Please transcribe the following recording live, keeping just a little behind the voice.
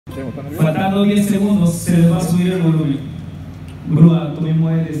Faltando 10 segundos, se les va a subir el volumen. Grúa, tú mismo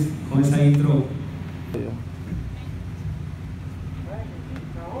eres con esa intro.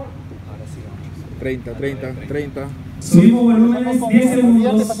 30. Subimos volúmenes, 10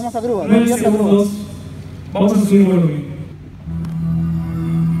 segundos, 9 segundos. Vamos a subir volumen.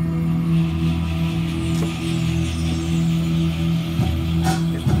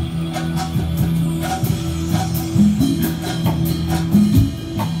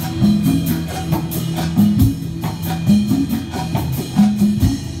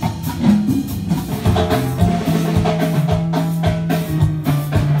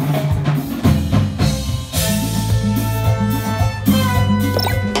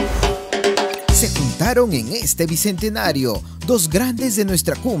 En este bicentenario, dos grandes de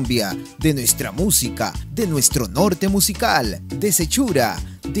nuestra cumbia, de nuestra música, de nuestro norte musical, de Sechura,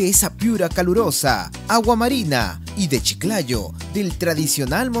 de esa Piura calurosa, Agua Marina, y de Chiclayo, del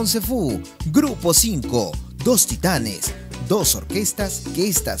tradicional Monsefú, Grupo 5, dos titanes, dos orquestas que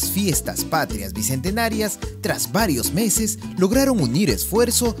estas fiestas patrias bicentenarias, tras varios meses, lograron unir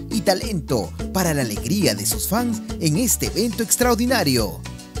esfuerzo y talento para la alegría de sus fans en este evento extraordinario.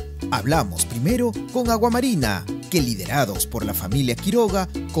 Hablamos primero con Agua Marina, que liderados por la familia Quiroga,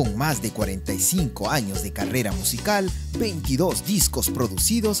 con más de 45 años de carrera musical, 22 discos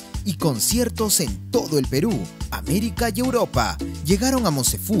producidos y conciertos en todo el Perú, América y Europa, llegaron a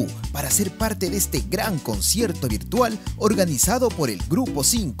Monsefú para ser parte de este gran concierto virtual organizado por el Grupo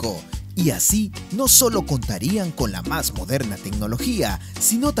 5. Y así no solo contarían con la más moderna tecnología,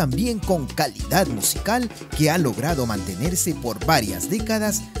 sino también con calidad musical que ha logrado mantenerse por varias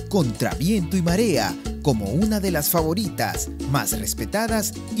décadas contra viento y marea, como una de las favoritas, más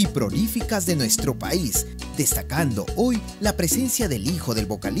respetadas y prolíficas de nuestro país, destacando hoy la presencia del hijo del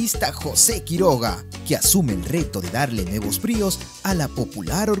vocalista José Quiroga, que asume el reto de darle nuevos bríos a la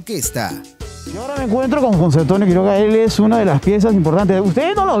popular orquesta. Yo ahora me encuentro con José Antonio Quiroga, él es una de las piezas importantes.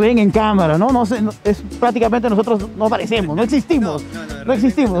 Ustedes no lo ven en cámara, ¿no? Es prácticamente nosotros no aparecemos, no existimos. No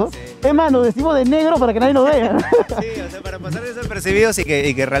existimos, ¿no? Es más, nos vestimos de negro para que nadie nos vea. Sí, o sea, para pasar desapercibidos y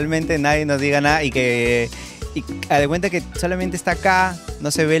que realmente nadie nos diga nada y a de cuenta que solamente está acá,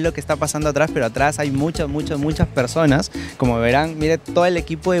 no se ve lo que está pasando atrás, pero atrás hay muchas personas. Como verán, mire todo el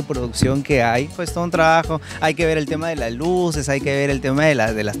equipo de producción que hay, pues todo un trabajo. Hay que ver el tema de las luces, hay que ver el tema de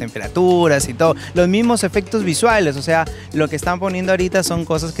las temperaturas y todo. Los mismos efectos visuales, o sea, lo que están poniendo ahorita son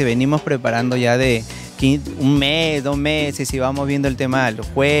cosas que venimos preparando ya de un mes, 2 meses, y vamos viendo el tema de los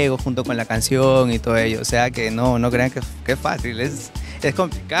juegos junto con la canción y todo ello. O sea, que no crean que es fácil, es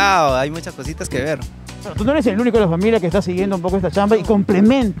complicado, hay muchas cositas que ver. Pero tú no eres el único de la familia que está siguiendo un poco esta chamba y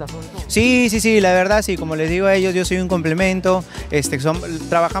complementa sobre todo. Sí, la verdad sí, como les digo a ellos, yo soy un complemento,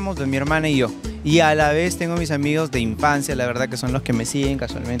 trabajamos mi hermana y yo. Y a la vez tengo mis amigos de infancia, la verdad que son los que me siguen,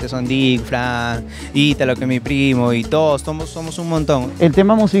 casualmente son Dick, Fran, Ítalo, que es mi primo, y todos, somos un montón. El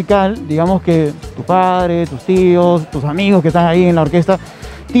tema musical, digamos que tu padre, tus tíos, tus amigos que están ahí en la orquesta,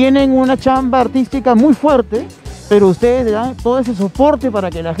 tienen una chamba artística muy fuerte, pero ustedes le dan todo ese soporte para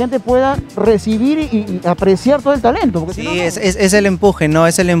que la gente pueda recibir y apreciar todo el talento. Porque sí, si no, es el empuje, ¿no?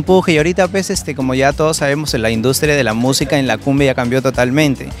 Es el empuje. Y ahorita, pues, como ya todos sabemos, la industria de la música en la cumbia ya cambió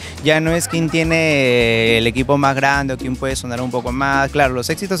totalmente. Ya no es quien tiene el equipo más grande o quien puede sonar un poco más. Claro, los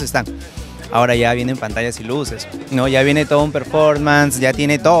éxitos están. Ahora ya vienen pantallas y luces, ¿no? Ya viene todo un performance, ya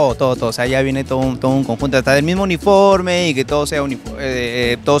tiene todo, o sea, ya viene todo un conjunto, hasta del mismo uniforme y que todo sea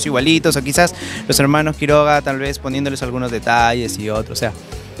todos igualitos, o quizás los hermanos Quiroga tal vez poniéndoles algunos detalles y otros, o sea,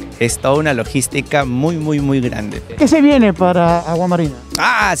 es toda una logística muy grande. ¿Qué se viene para Agua Marina?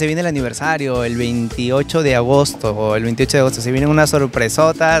 Se viene el aniversario, el 28 de agosto, se vienen unas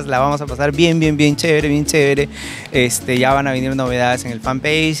sorpresotas, la vamos a pasar bien chévere, ya van a venir novedades en el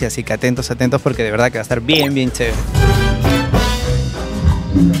fanpage, así que atentos porque de verdad que va a estar bien chévere.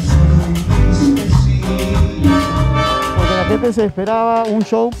 Porque la gente se esperaba un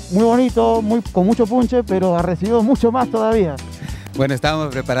show muy bonito, con mucho punche, pero ha recibido mucho más todavía. Bueno, estamos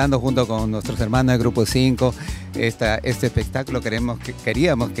preparando junto con nuestros hermanos del Grupo 5 este espectáculo.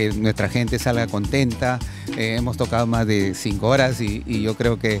 Queríamos que nuestra gente salga contenta. Hemos tocado más de 5 horas y yo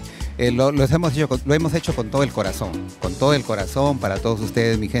creo que lo hemos hecho con todo el corazón para todos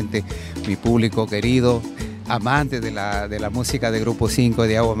ustedes, mi gente, mi público querido, amantes de la música de Grupo 5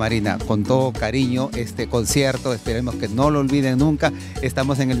 de Agua Marina. Con todo cariño este concierto, esperemos que no lo olviden nunca.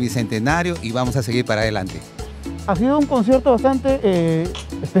 Estamos en el Bicentenario y vamos a seguir para adelante. Ha sido un concierto bastante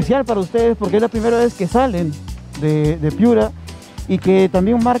especial para ustedes porque es la primera vez que salen de Piura y que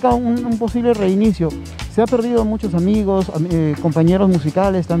también marca un posible reinicio. Se ha perdido muchos amigos, compañeros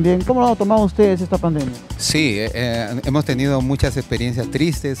musicales también. ¿Cómo lo han tomado ustedes esta pandemia? Sí, hemos tenido muchas experiencias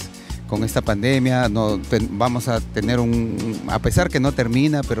tristes con esta pandemia. Vamos a tener a pesar que no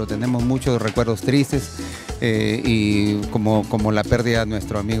termina, pero tenemos muchos recuerdos tristes y como la pérdida de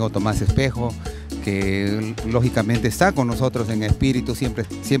nuestro amigo Tomás Espejo, que lógicamente está con nosotros en espíritu,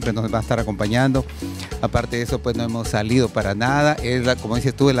 siempre nos va a estar acompañando. Aparte de eso, pues no hemos salido para nada. Como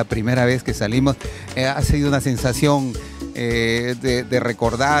dices tú, es la primera vez que salimos. Ha sido una sensación de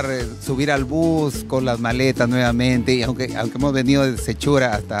recordar, subir al bus con las maletas nuevamente, y aunque hemos venido de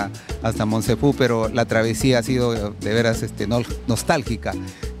Sechura hasta Monsepú, pero la travesía ha sido de veras nostálgica.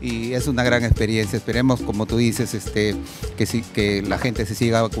 Y es una gran experiencia. Esperemos, como tú dices, que la gente se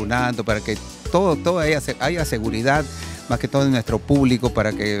siga vacunando para que todo haya seguridad, más que todo en nuestro público,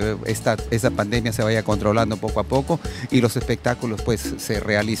 para que esta pandemia se vaya controlando poco a poco y los espectáculos pues se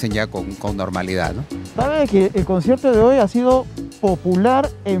realicen ya con normalidad, ¿no? Sabe que el concierto de hoy ha sido popular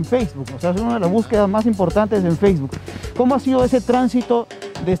en Facebook, o sea, es una de las búsquedas más importantes en Facebook. ¿Cómo ha sido ese tránsito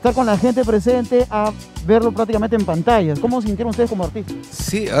de estar con la gente presente a verlo prácticamente en pantallas? ¿Cómo sintieron ustedes como artistas?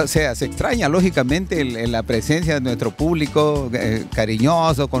 Sí, o sea, se extraña lógicamente la presencia de nuestro público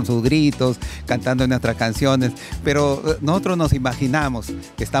cariñoso, con sus gritos, cantando nuestras canciones, pero nosotros nos imaginamos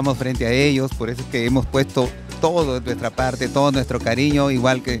que estamos frente a ellos, por eso es que hemos puesto todo de nuestra parte, todo nuestro cariño,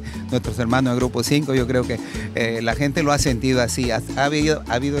 igual que nuestros hermanos de Grupo 5. Yo creo que la gente lo ha sentido así, ha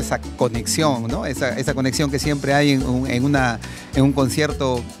habido esa conexión, ¿no? Esa conexión que siempre hay en un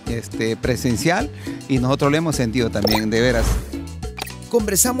concierto presencial, y nosotros lo hemos sentido también, de veras.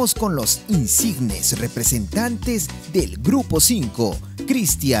 Conversamos con los insignes representantes del Grupo 5,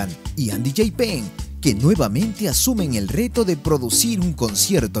 Cristian y Andy J. Pen, que nuevamente asumen el reto de producir un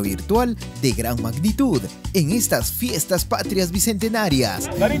concierto virtual de gran magnitud en estas fiestas patrias bicentenarias.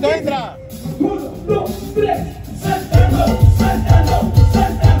 ¡Clarito, entra! 1, 2, 3, saltando, saltando,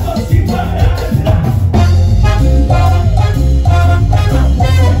 saltando sin parar.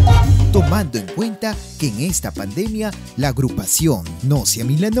 Tomando en cuenta que en esta pandemia la agrupación no se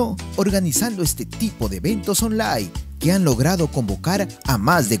amilanó organizando este tipo de eventos online que han logrado convocar a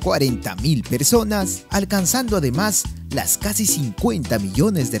más de 40.000 personas, alcanzando además las casi 50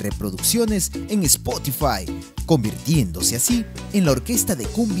 millones de reproducciones en Spotify, convirtiéndose así en la orquesta de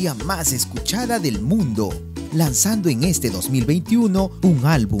cumbia más escuchada del mundo, lanzando en este 2021 un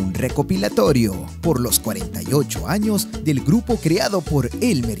álbum recopilatorio por los 48 años del grupo creado por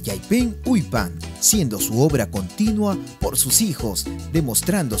Elmer Yaipen Huipan, siendo su obra continua por sus hijos,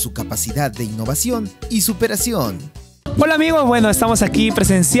 demostrando su capacidad de innovación y superación. Hola amigos, bueno, estamos aquí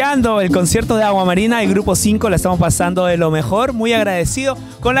presenciando el concierto de Agua Marina, el Grupo 5, la estamos pasando de lo mejor, muy agradecido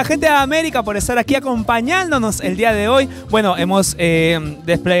con la gente de América por estar aquí acompañándonos el día de hoy. Bueno, hemos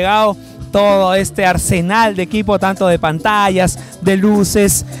desplegado todo este arsenal de equipo, tanto de pantallas, de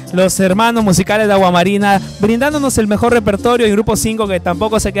luces, los hermanos musicales de Agua Marina, brindándonos el mejor repertorio, y Grupo 5 que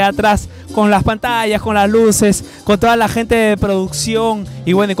tampoco se queda atrás con las pantallas, con las luces, con toda la gente de producción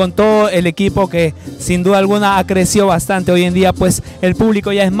y bueno, y con todo el equipo que sin duda alguna ha crecido bastante. Hoy en día pues el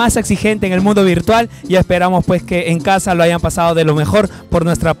público ya es más exigente en el mundo virtual y esperamos pues que en casa lo hayan pasado de lo mejor. Por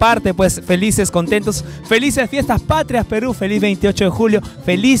nuestra parte pues felices, contentos, felices fiestas patrias Perú, feliz 28 de julio,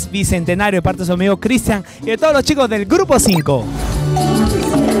 feliz Bicentenario de parte de su amigo Cristian y de todos los chicos del Grupo 5.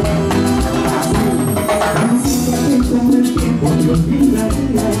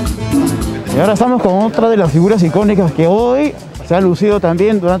 Y ahora estamos con otra de las figuras icónicas que hoy se ha lucido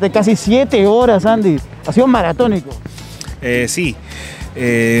también durante casi 7 horas, Andy. Ha sido maratónico. Sí,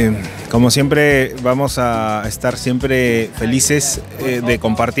 como siempre vamos a estar siempre felices de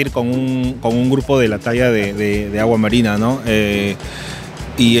compartir con un grupo de la talla de Agua Marina, ¿no?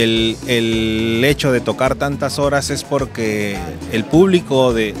 Y el hecho de tocar tantas horas es porque el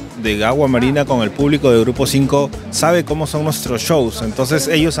público de Agua Marina con el público de Grupo 5 sabe cómo son nuestros shows. Entonces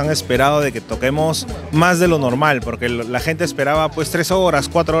ellos han esperado de que toquemos más de lo normal, porque la gente esperaba pues 3 horas,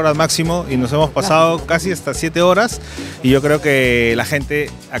 4 horas máximo, y nos hemos pasado casi hasta 7 horas, y yo creo que la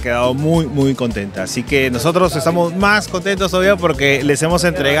gente ha quedado muy, muy contenta. Así que nosotros estamos más contentos todavía porque les hemos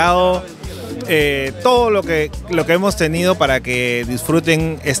entregado todo lo que hemos tenido para que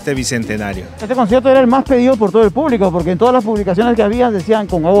disfruten este Bicentenario. Este concierto era el más pedido por todo el público, porque en todas las publicaciones que había decían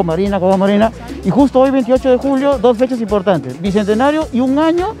con Agua Marina, y justo hoy 28 de julio, 2 fechas importantes, Bicentenario y 1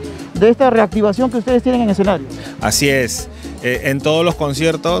 año de esta reactivación que ustedes tienen en escenario. Así es. En todos los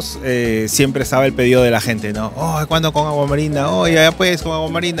conciertos siempre estaba el pedido de la gente, ¿no? Oh, ¿cuándo con Agua Marina? Oh, ya pues con Agua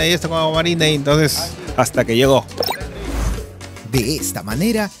Marina, y esto con Agua Marina, y entonces hasta que llegó. De esta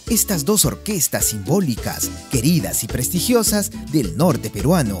manera, estas dos orquestas simbólicas, queridas y prestigiosas del norte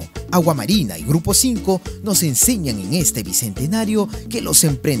peruano, Agua Marina y Grupo 5, nos enseñan en este bicentenario que los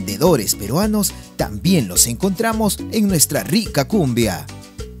emprendedores peruanos también los encontramos en nuestra rica cumbia,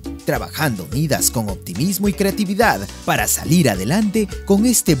 trabajando unidas con optimismo y creatividad para salir adelante con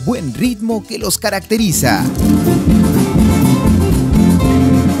este buen ritmo que los caracteriza.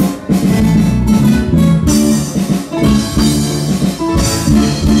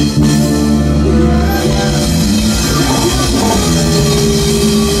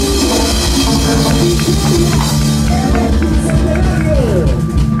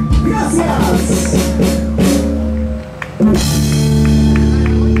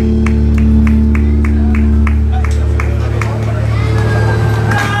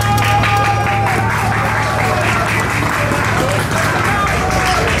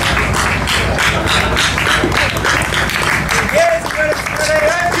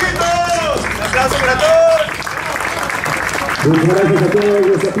 Muchas gracias a todos,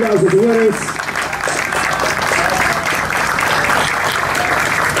 los aplausos, señores.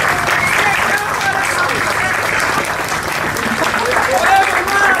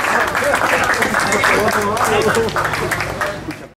 ¡Vamos!